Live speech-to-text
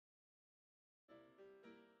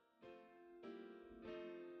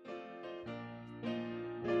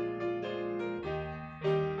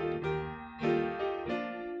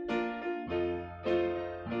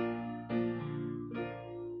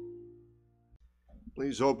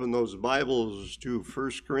Please open those Bibles to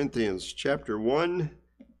 1 Corinthians chapter 1. And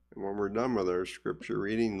when we're done with our scripture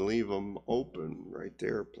reading, leave them open right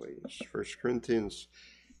there, please. 1 Corinthians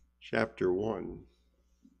chapter 1.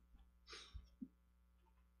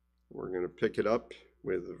 We're going to pick it up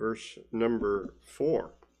with verse number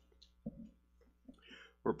 4,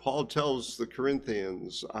 where Paul tells the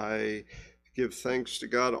Corinthians, I give thanks to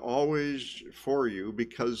God always for you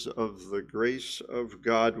because of the grace of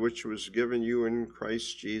God which was given you in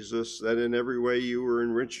Christ Jesus, that in every way you were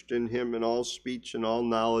enriched in him in all speech and all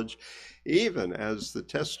knowledge, even as the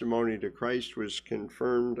testimony to Christ was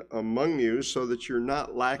confirmed among you, so that you're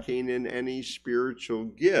not lacking in any spiritual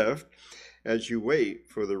gift as you wait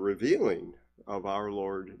for the revealing of our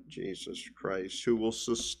Lord Jesus Christ, who will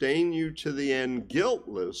sustain you to the end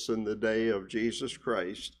guiltless in the day of Jesus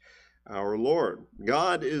Christ, our Lord.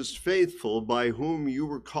 God is faithful, by whom you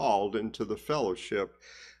were called into the fellowship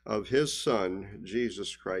of his Son,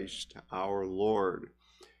 Jesus Christ, our Lord.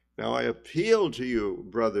 Now I appeal to you,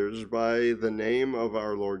 brothers, by the name of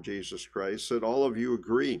our Lord Jesus Christ, that all of you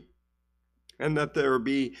agree, and that there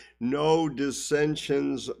be no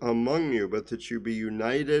dissensions among you, but that you be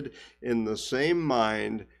united in the same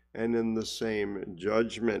mind and in the same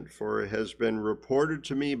judgment. For it has been reported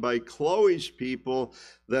to me by Chloe's people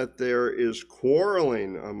that there is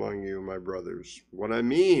quarreling among you, my brothers. What I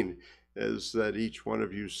mean is that each one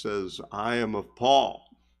of you says, I am of Paul,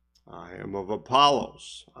 I am of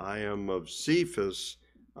Apollos, I am of Cephas,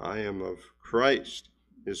 I am of Christ.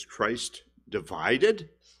 Is Christ divided?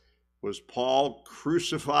 Was Paul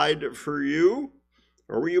crucified for you?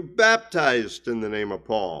 Or were you baptized in the name of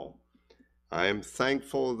Paul? I am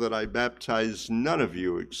thankful that I baptized none of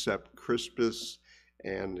you except Crispus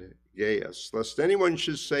and Gaius, lest anyone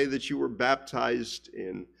should say that you were baptized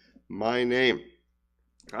in my name.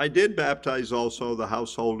 I did baptize also the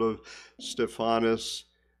household of Stephanas,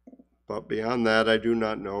 but beyond that I do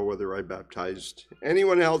not know whether I baptized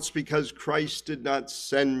anyone else, because Christ did not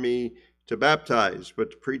send me to baptize,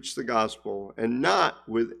 but to preach the gospel, and not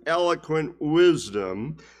with eloquent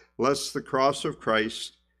wisdom, lest the cross of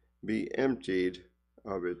Christ be emptied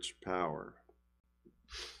of its power.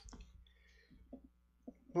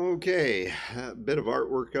 Okay, a bit of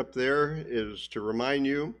artwork up there is to remind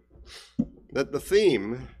you that the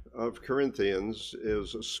theme of Corinthians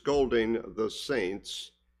is scolding the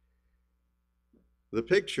saints. The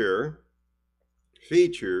picture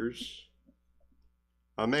features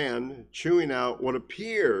a man chewing out what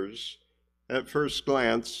appears at first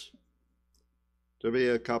glance to be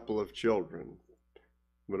a couple of children.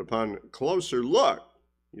 But upon closer look,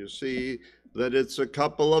 you see that it's a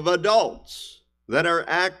couple of adults that are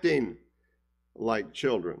acting like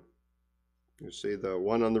children. You see the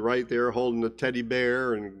one on the right there holding a teddy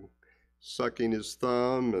bear and sucking his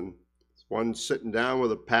thumb, and one sitting down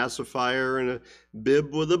with a pacifier and a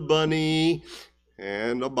bib with a bunny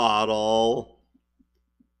and a bottle.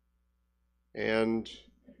 And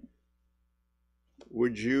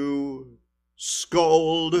would you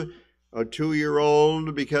scold a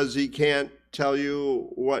 2-year-old because he can't tell you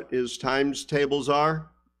what his times tables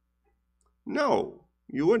are? No,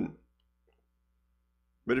 you wouldn't.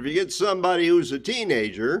 But if you get somebody who's a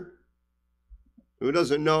teenager who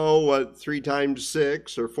doesn't know what 3 times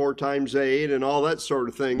 6 or 4 times 8 and all that sort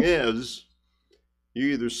of thing is, you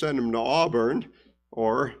either send them to Auburn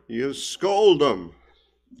or you scold them.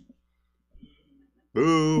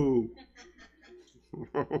 Boo.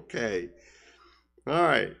 Okay. All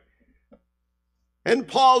right. And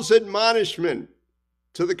Paul's admonishment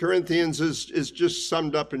to the Corinthians is just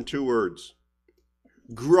summed up in 2 words.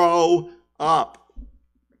 Grow up.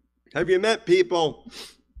 Have you met people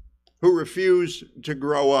who refuse to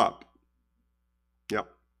grow up? Yeah.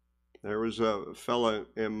 There was a fella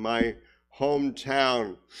in my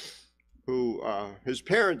hometown who his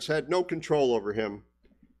parents had no control over him.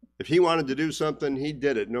 If he wanted to do something, he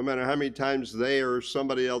did it, no matter how many times they or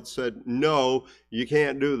somebody else said, no, you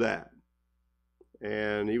can't do that.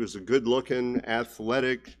 And he was a good-looking,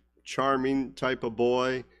 athletic, charming type of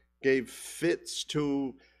boy, gave fits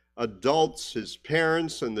to adults, his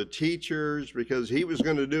parents and the teachers, because he was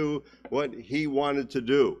going to do what he wanted to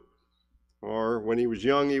do. Or when he was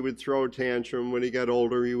young, he would throw a tantrum. When he got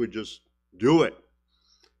older, he would just do it.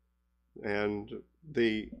 And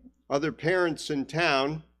the other parents in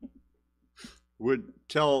town would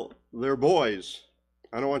tell their boys,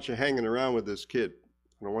 I don't want you hanging around with this kid.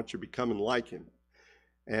 I don't want you becoming like him.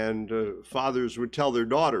 And fathers would tell their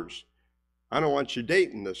daughters, I don't want you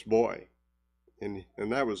dating this boy. And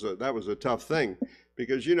that was a tough thing,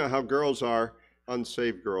 because you know how girls are,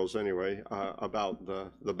 unsaved girls anyway, about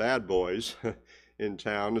the bad boys in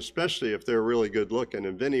town, especially if they're really good looking.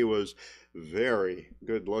 And Vinny was very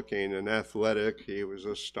good looking and athletic. He was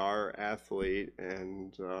a star athlete,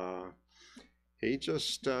 and he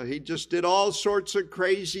just did all sorts of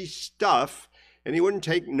crazy stuff, and he wouldn't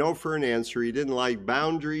take no for an answer. He didn't like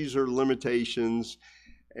boundaries or limitations.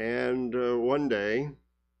 And one day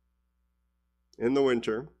in the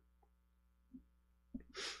winter,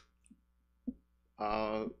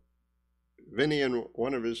 Vinny and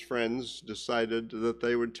one of his friends decided that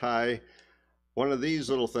they would tie one of these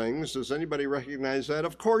little things. Does anybody recognize that?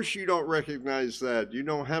 Of course you don't recognize that. You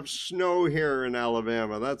don't have snow here in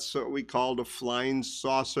Alabama. That's what we called a flying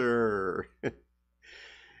saucer.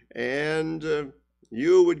 And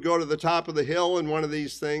you would go to the top of the hill in one of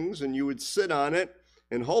these things, and you would sit on it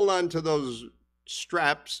and hold on to those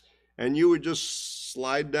straps, and you would just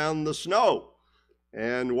slide down the snow.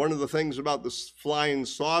 And one of the things about this flying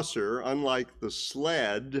saucer, unlike the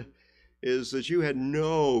sled, is that you had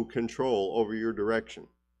no control over your direction.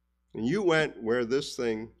 And you went where this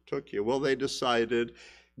thing took you. Well, they decided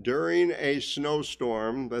during a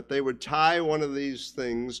snowstorm that they would tie one of these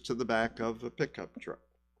things to the back of a pickup truck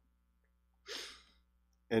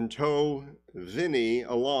and tow Vinny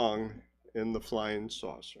along in the flying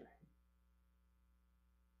saucer.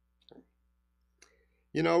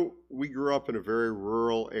 You know, we grew up in a very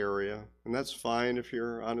rural area, and that's fine if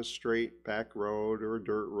you're on a straight back road or a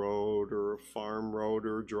dirt road or a farm road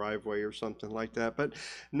or a driveway or something like that, but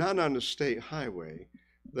not on a state highway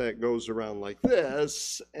that goes around like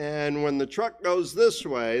this. And when the truck goes this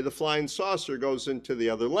way, the flying saucer goes into the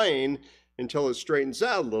other lane until it straightens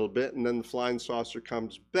out a little bit, and then the flying saucer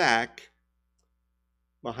comes back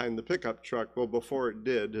behind the pickup truck. Well, before it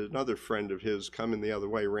did, another friend of his coming the other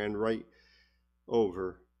way ran right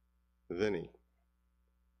over Vinny.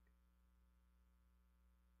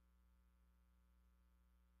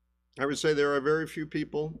 I would say there are very few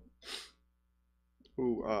people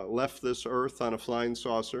who left this earth on a flying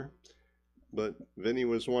saucer, but Vinny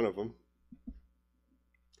was one of them.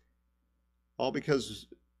 All because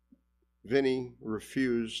Vinny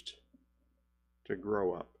refused to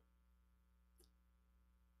grow up.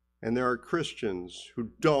 And there are Christians who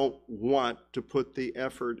don't want to put the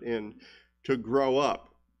effort in to grow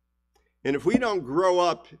up. And if we don't grow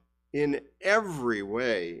up in every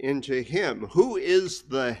way into Him, who is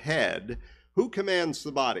the head, who commands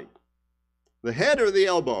the body? The head or the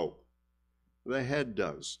elbow? The head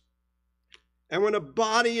does. And when a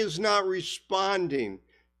body is not responding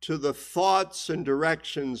to the thoughts and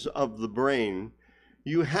directions of the brain,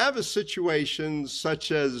 you have a situation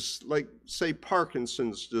such as, like, say,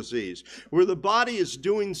 Parkinson's disease, where the body is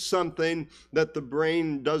doing something that the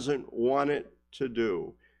brain doesn't want it to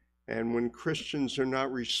do. And when Christians are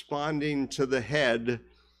not responding to the head,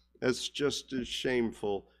 that's just as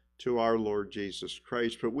shameful to our Lord Jesus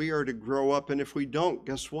Christ. But we are to grow up, and if we don't,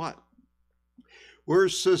 guess what? We're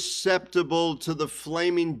susceptible to the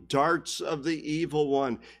flaming darts of the evil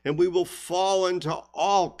one, and we will fall into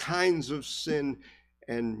all kinds of sin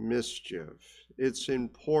and mischief. It's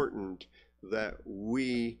important that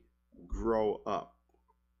we grow up.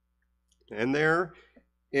 And there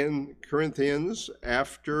in Corinthians,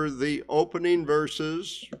 after the opening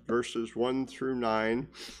verses 1 through 9,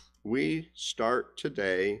 we start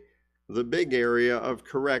today the big area of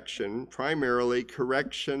correction, primarily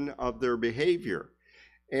correction of their behavior.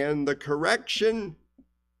 And the correction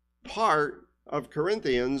part of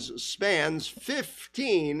Corinthians spans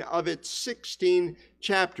 15 of its 16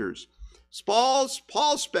 chapters. Paul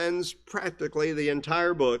spends practically the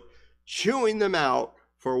entire book chewing them out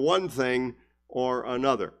for one thing or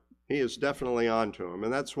another. He is definitely on to them.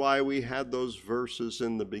 And that's why we had those verses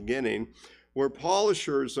in the beginning where Paul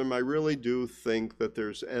assures them, I really do think that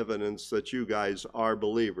there's evidence that you guys are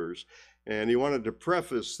believers. And he wanted to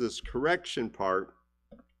preface this correction part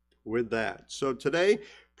with that. So today,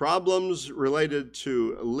 problems related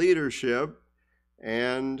to leadership,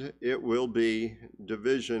 and it will be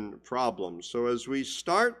division problems. So as we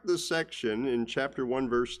start the section in chapter 1,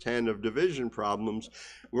 verse 10 of division problems,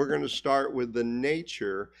 we're going to start with the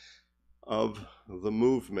nature of the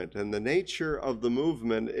movement. And the nature of the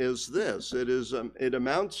movement is this. It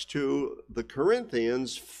amounts to the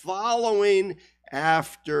Corinthians following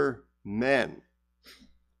after men.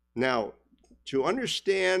 Now, to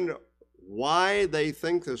understand why they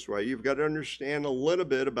think this way, you've got to understand a little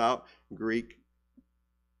bit about Greek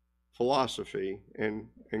philosophy and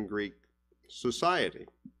Greek society.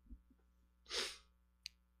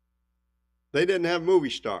 They didn't have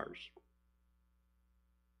movie stars.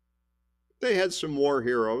 They had some war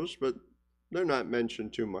heroes, but they're not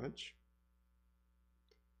mentioned too much.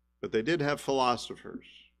 But they did have philosophers.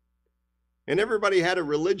 And everybody had a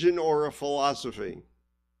religion or a philosophy.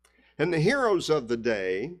 And the heroes of the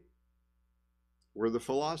day were the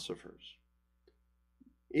philosophers.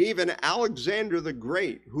 Even Alexander the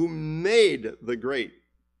Great, who made the great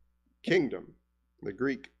kingdom, the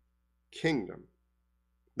Greek kingdom,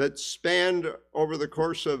 that spanned over the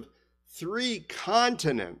course of 3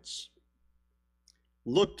 continents,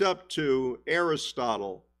 looked up to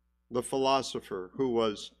Aristotle, the philosopher, who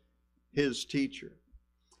was his teacher.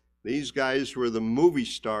 These guys were the movie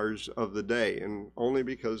stars of the day, and only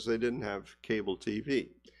because they didn't have cable TV.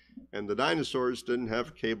 And the dinosaurs didn't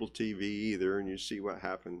have cable TV either, and you see what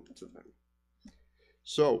happened to them.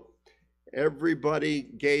 So everybody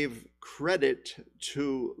gave credit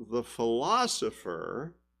to the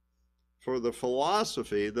philosopher for the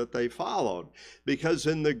philosophy that they followed. Because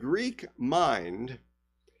in the Greek mind,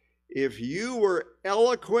 if you were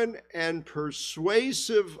eloquent and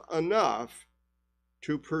persuasive enough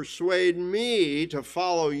to persuade me to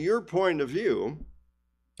follow your point of view,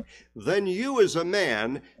 then you as a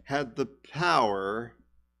man had the power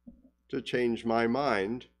to change my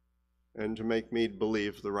mind and to make me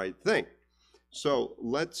believe the right thing. So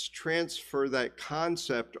let's transfer that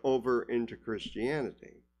concept over into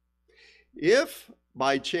Christianity. If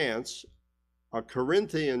by chance a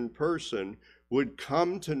Corinthian person would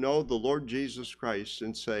come to know the Lord Jesus Christ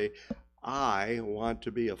and say, I want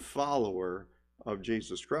to be a follower of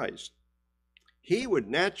Jesus Christ, he would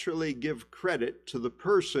naturally give credit to the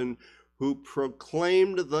person who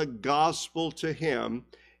proclaimed the gospel to him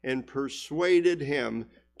and persuaded him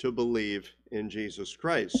to believe in Jesus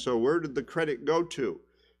Christ. So where did the credit go to?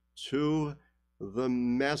 To the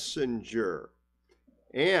messenger.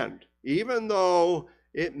 And even though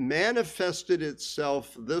it manifested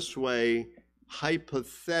itself this way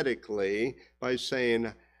hypothetically by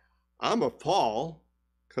saying, I'm of Paul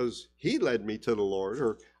because he led me to the Lord,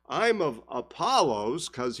 or I'm of Apollos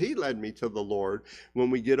because he led me to the Lord, when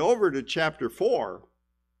we get over to chapter 4,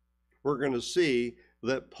 we're going to see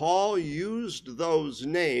that Paul used those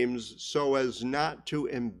names so as not to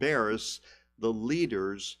embarrass the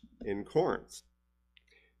leaders in Corinth.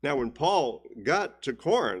 Now, when Paul got to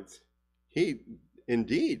Corinth, he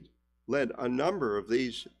indeed led a number of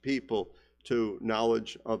these people to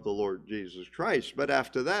knowledge of the Lord Jesus Christ. But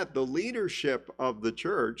after that, the leadership of the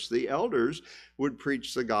church, the elders, would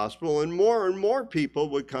preach the gospel, and more people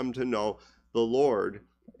would come to know the Lord.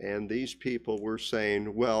 And these people were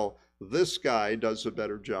saying, well, this guy does a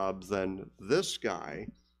better job than this guy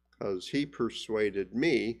because he persuaded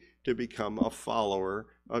me to become a follower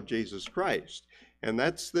of Jesus Christ. And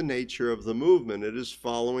that's the nature of the movement. It is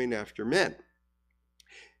following after men.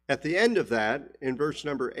 At the end of that, in verse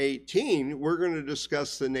number 18, we're going to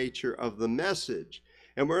discuss the nature of the message.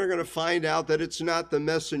 And we're going to find out that it's not the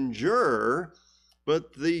messenger,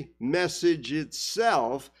 but the message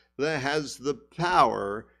itself that has the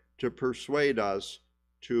power to persuade us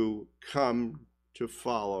to come to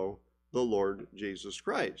follow the Lord Jesus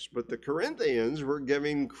Christ. But the Corinthians were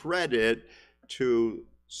giving credit to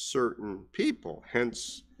certain people,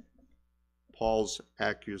 hence Paul's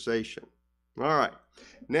accusation. All right.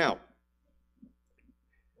 Now,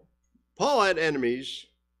 Paul had enemies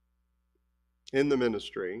in the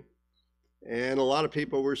ministry, and a lot of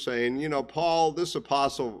people were saying, you know, Paul, this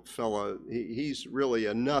apostle fella, he's really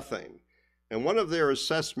a nothing. And one of their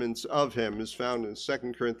assessments of him is found in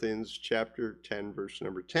 2 Corinthians chapter 10, verse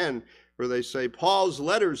number 10, where they say, Paul's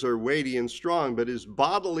letters are weighty and strong, but his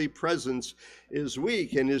bodily presence is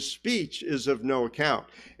weak, and his speech is of no account.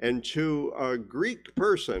 And to a Greek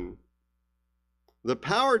person, the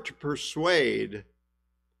power to persuade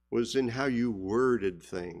was in how you worded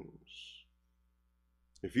things.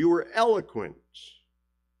 If you were eloquent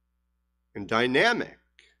and dynamic,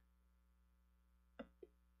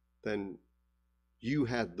 then you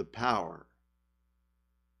had the power.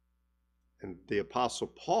 And the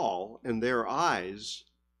Apostle Paul, in their eyes,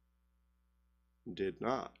 did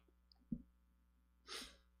not.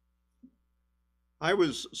 I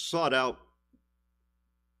was sought out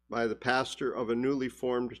by the pastor of a newly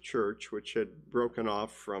formed church, which had broken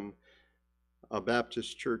off from a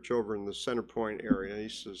Baptist church over in the Center Point area. He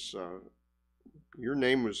says, your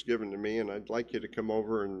name was given to me, and I'd like you to come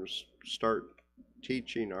over and start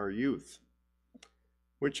teaching our youth,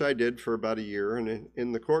 which I did for about a year. And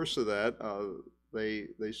in the course of that,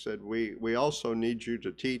 they said, we also need you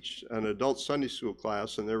to teach an adult Sunday school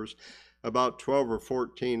class. And there was about 12 or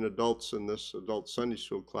 14 adults in this adult Sunday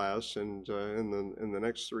school class, and in the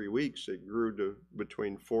next 3 weeks it grew to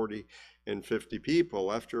between 40 and 50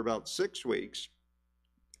 people. After about 6 weeks,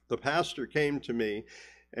 the pastor came to me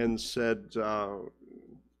and said,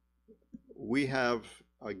 we have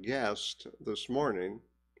a guest this morning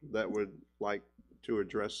that would like to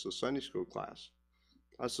address the Sunday school class.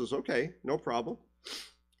 I says, okay, no problem.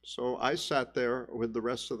 So I sat there with the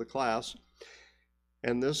rest of the class,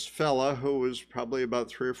 and this fella, who was probably about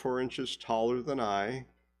 3 or 4 inches taller than I,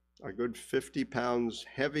 a good 50 pounds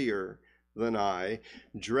heavier than I,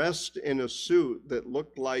 dressed in a suit that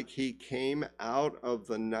looked like he came out of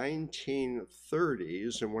the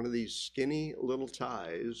 1930s in one of these skinny little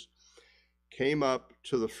ties, came up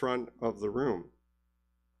to the front of the room.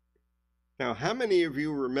 Now, how many of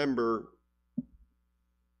you remember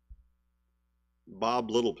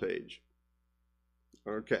Bob Littlepage?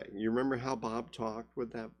 Okay, you remember how Bob talked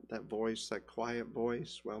with that voice, that quiet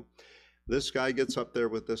voice? Well, this guy gets up there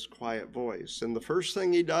with this quiet voice, and the first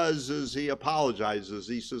thing he does is he apologizes.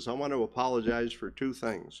 He says, I want to apologize for 2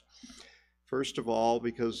 things. First of all,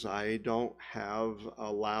 because I don't have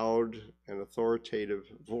a loud and authoritative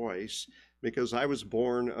voice, because I was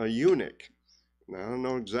born a eunuch. Now, I don't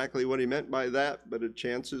know exactly what he meant by that, but the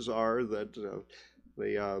chances are that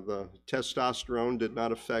the testosterone did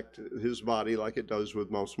not affect his body like it does with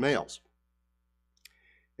most males.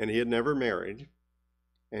 And he had never married,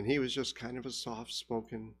 and he was just kind of a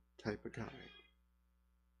soft-spoken type of guy.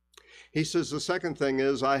 He says, the second thing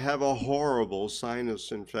is, I have a horrible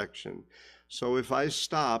sinus infection. So if I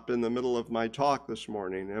stop in the middle of my talk this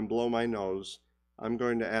morning and blow my nose, I'm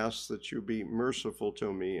going to ask that you be merciful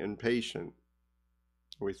to me and patient.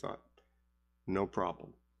 We thought, no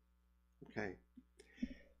problem. Okay.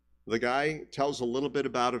 The guy tells a little bit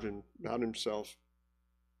about himself.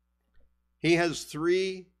 He has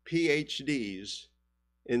 3 PhDs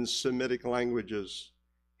in Semitic languages.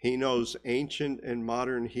 He knows ancient and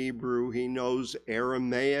modern Hebrew. He knows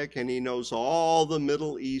Aramaic, and he knows all the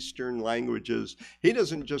Middle Eastern languages. He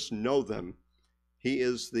doesn't just know them. He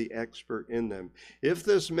is the expert in them. If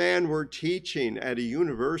this man were teaching at a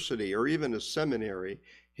university or even a seminary,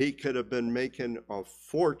 he could have been making a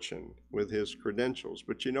fortune with his credentials.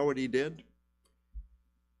 But you know what he did?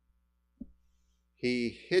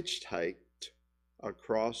 He hitchhiked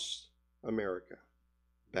across America,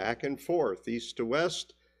 back and forth, east to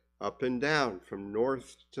west, up and down, from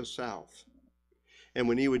north to south. And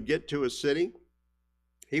when he would get to a city,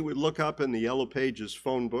 he would look up in the Yellow Pages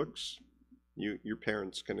phone books. Your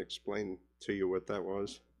parents can explain to you what that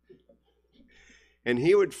was. And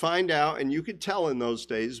he would find out, and you could tell in those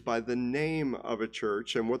days by the name of a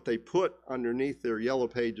church and what they put underneath their Yellow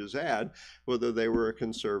Pages ad, whether they were a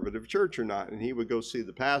conservative church or not. And he would go see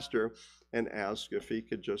the pastor and ask if he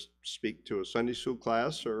could just speak to a Sunday school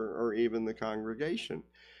class or even the congregation.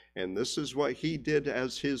 And this is what he did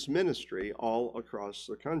as his ministry all across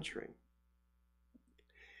the country.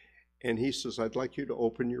 And he says, I'd like you to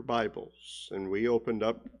open your Bibles. And we opened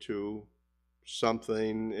up to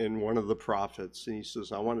something in one of the prophets. And he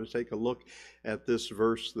says, I want to take a look at this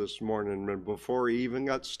verse this morning. And before he even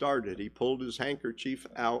got started, he pulled his handkerchief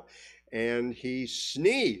out and he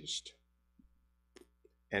sneezed.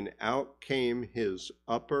 And out came his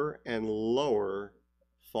upper and lower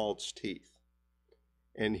false teeth.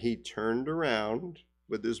 And he turned around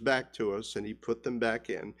with his back to us and he put them back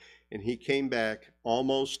in. And he came back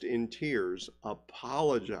almost in tears,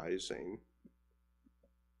 apologizing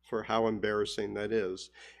for how embarrassing that is.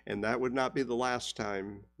 And that would not be the last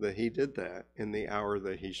time that he did that in the hour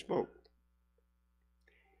that he spoke.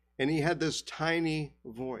 And he had this tiny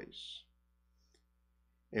voice.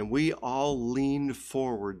 And we all leaned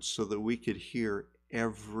forward so that we could hear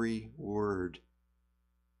every word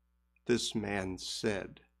this man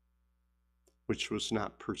said, which was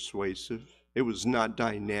not persuasive. It was not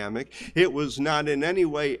dynamic. It was not in any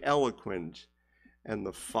way eloquent. And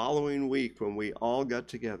the following week, when we all got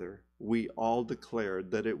together, we all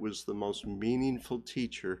declared that it was the most meaningful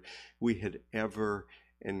teacher we had ever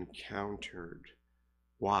encountered.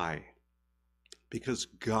 Why? Because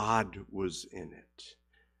God was in it.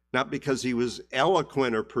 Not because he was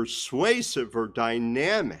eloquent or persuasive or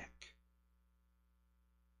dynamic,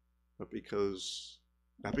 but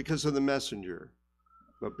not because of the messenger,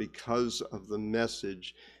 but because of the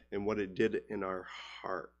message and what it did in our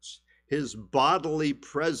hearts. His bodily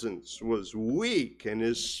presence was weak and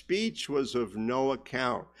his speech was of no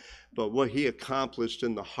account, but what he accomplished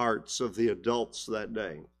in the hearts of the adults that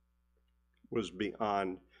day was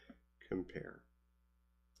beyond compare.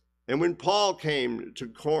 And when Paul came to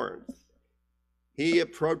Corinth, he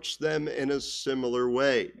approached them in a similar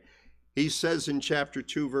way. He says in chapter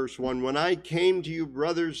 2, verse 1, when I came to you,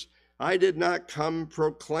 brothers, I did not come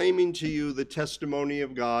proclaiming to you the testimony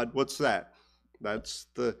of God. What's that? That's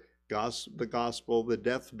the gospel, the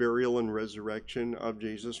death, burial, and resurrection of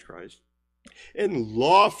Jesus Christ. In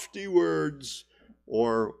lofty words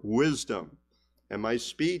or wisdom. And my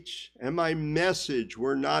speech and my message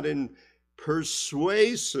were not in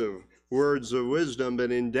persuasive words of wisdom, but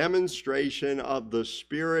in demonstration of the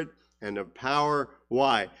Spirit and of power.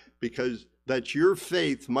 Why? Because that your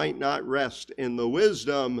faith might not rest in the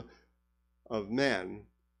wisdom of men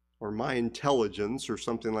or my intelligence or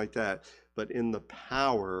something like that, but in the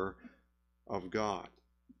power of God.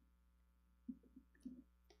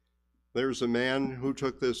 There's a man who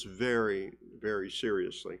took this very, very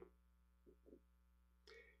seriously.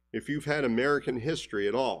 If you've had American history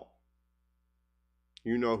at all,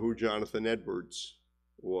 you know who Jonathan Edwards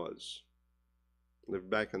was. Lived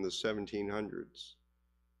back in the 1700s.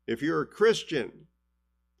 If you're a Christian,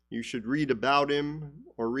 you should read about him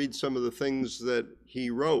or read some of the things that he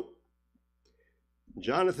wrote.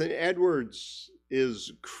 Jonathan Edwards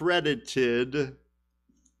is credited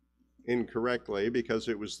incorrectly, because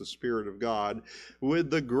it was the Spirit of God, with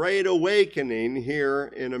the Great Awakening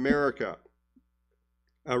here in America.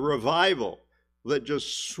 A revival that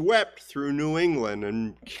just swept through New England,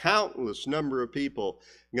 and countless number of people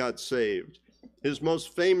got saved. His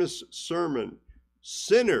most famous sermon,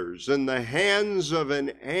 "Sinners in the Hands of an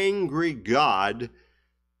Angry God,"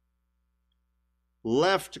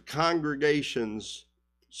 left congregations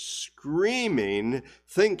screaming,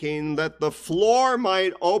 thinking that the floor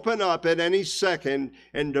might open up at any second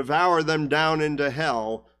and devour them down into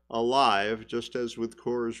hell alive, just as with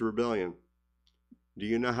Korah's rebellion. Do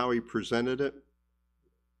you know how he presented it?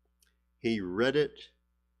 He read it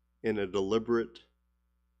in a deliberate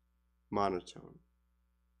monotone.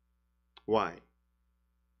 Why?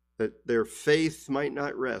 That their faith might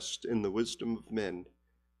not rest in the wisdom of men,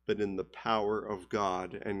 but in the power of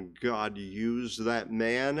God. And God used that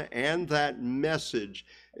man and that message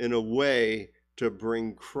in a way to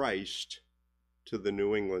bring Christ to the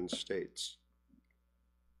New England states.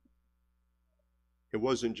 It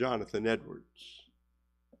wasn't Jonathan Edwards.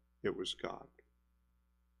 It was God.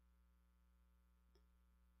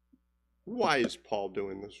 Why is Paul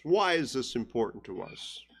doing this? Why is this important to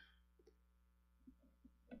us?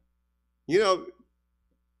 You know,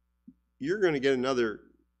 you're going to get another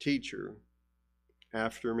teacher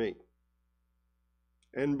after me.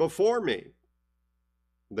 And before me,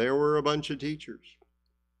 there were a bunch of teachers.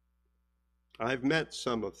 I've met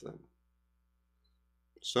some of them.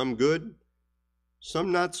 Some good,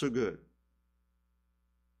 some not so good.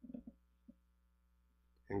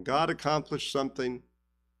 And God accomplished something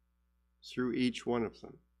through each one of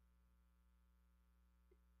them,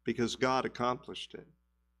 because God accomplished it.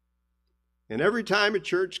 And every time a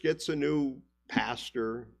church gets a new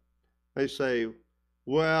pastor, they say,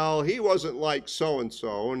 well, he wasn't like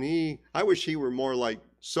so-and-so, and I wish he were more like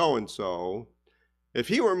so-and-so. If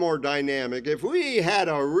he were more dynamic, if we had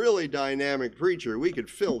a really dynamic preacher, we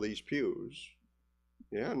could fill these pews.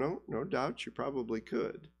 Yeah, no doubt you probably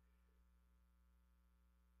could.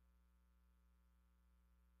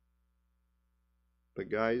 But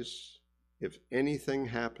guys, if anything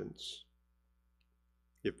happens,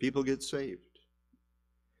 if people get saved,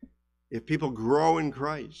 if people grow in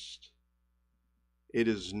Christ, it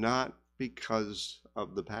is not because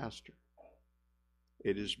of the pastor.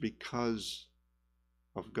 It is because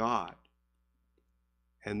of God.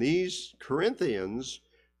 And these Corinthians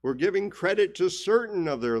were giving credit to certain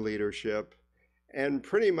of their leadership and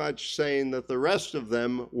pretty much saying that the rest of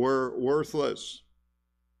them were worthless.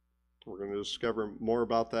 We're going to discover more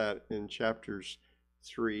about that in chapters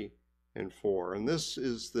 3 and 4. And this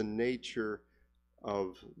is the nature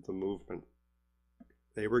of the movement.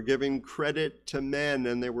 They were giving credit to men,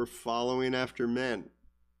 and they were following after men.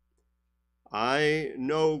 I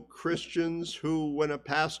know Christians who, when a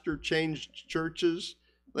pastor changed churches,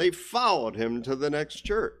 they followed him to the next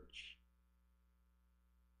church.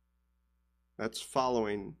 That's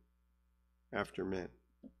following after men.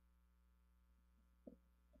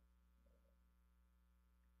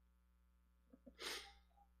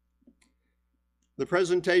 The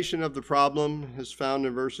presentation of the problem is found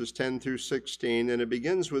in verses 10 through 16, and it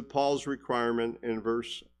begins with Paul's requirement in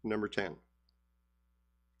verse number 10.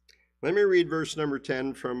 Let me read verse number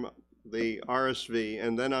 10 from the RSV,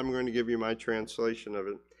 and then I'm going to give you my translation of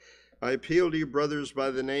it. I appeal to you, brothers,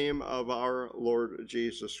 by the name of our Lord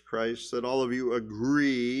Jesus Christ, that all of you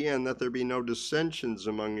agree, and that there be no dissensions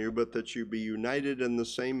among you, but that you be united in the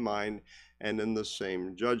same mind and in the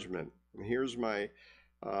same judgment. And here's my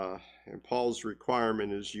and Paul's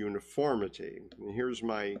requirement is uniformity. And here's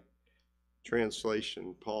my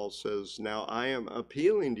translation. Paul says, now I am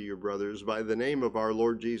appealing to you, brothers, by the name of our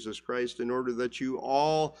Lord Jesus Christ, in order that you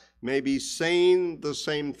all may be saying the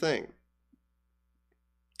same thing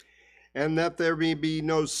and that there may be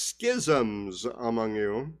no schisms among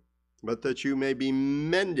you, but that you may be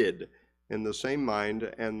mended in the same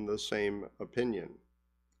mind and the same opinion.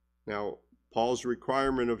 Now, Paul's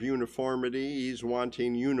requirement of uniformity, he's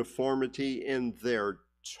wanting uniformity in their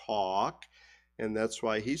talk, and that's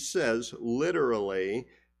why he says, literally,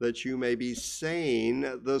 that you may be saying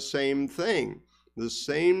the same thing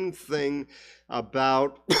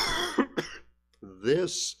about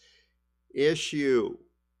this issue.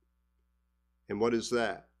 And what is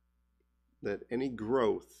that? That any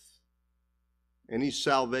growth, any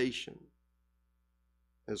salvation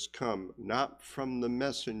has come not from the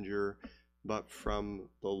messenger, but from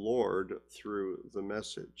the Lord through the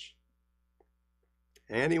message.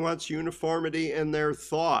 And he wants uniformity in their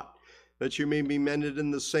thought, that you may be mended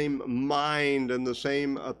in the same mind and the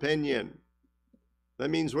same opinion. That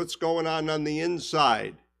means what's going on the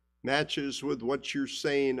inside matches with what you're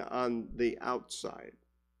saying on the outside.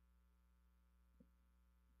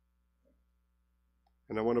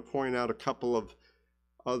 And I want to point out a couple of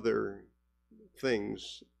other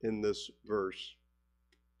things in this verse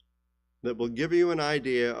that will give you an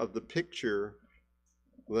idea of the picture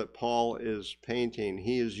that Paul is painting.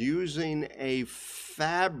 He is using a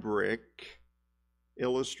fabric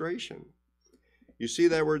illustration. You see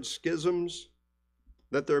that word schisms?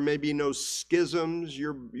 That there may be no schisms.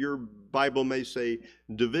 Your Bible may say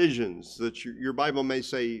divisions. That your Bible may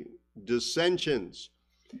say dissensions.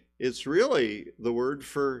 It's really the word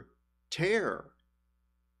for tear,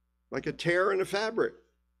 like a tear in a fabric.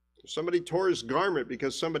 Somebody tore his garment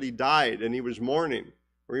because somebody died and he was mourning,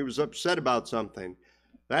 or he was upset about something.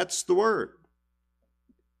 That's the word.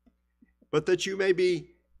 But that you may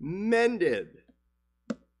be mended.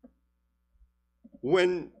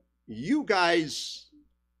 When you guys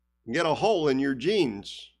get a hole in your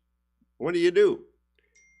jeans, what do?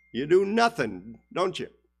 You do nothing, don't you?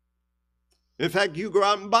 In fact, you go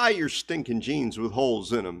out and buy your stinking jeans with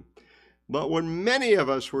holes in them. But when many of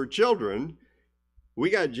us were children,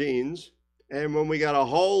 we got jeans, and when we got a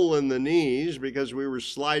hole in the knees because we were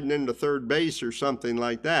sliding into third base or something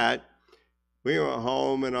like that, we went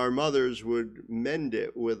home and our mothers would mend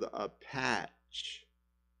it with a patch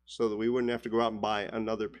so that we wouldn't have to go out and buy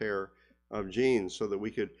another pair of jeans so that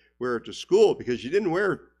we could wear it to school, because you didn't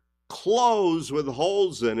wear clothes with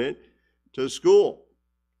holes in it to school.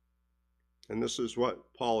 And this is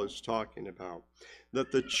what Paul is talking about,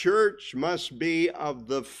 that the church must be of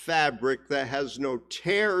the fabric that has no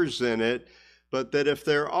tears in it, but that if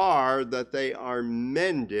there are, that they are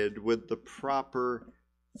mended with the proper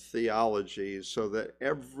theology so that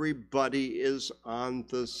everybody is on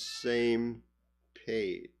the same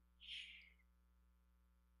page.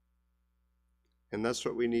 And that's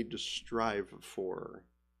what we need to strive for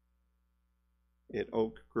at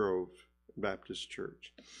Oak Grove Baptist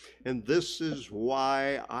Church. And this is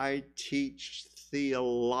why I teach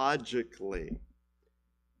theologically,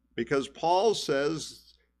 because Paul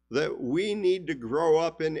says that we need to grow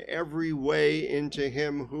up in every way into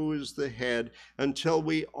him who is the head until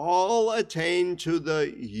we all attain to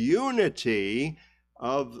the unity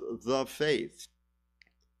of the faith,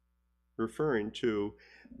 referring to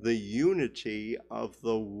the unity of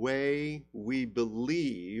the way we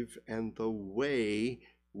believe and the way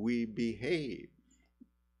we behave.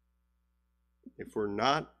 If we're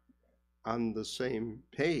not on the same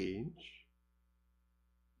page,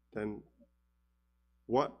 then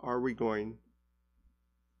what are we going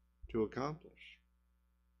to accomplish?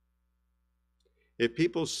 If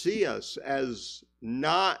people see us as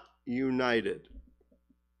not united,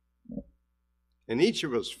 and each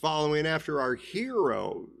of us following after our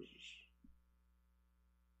heroes,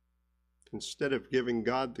 instead of giving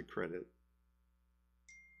God the credit,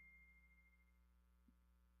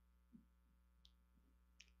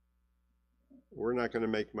 we're not going to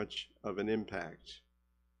make much of an impact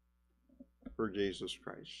for Jesus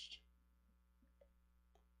Christ.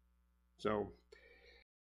 So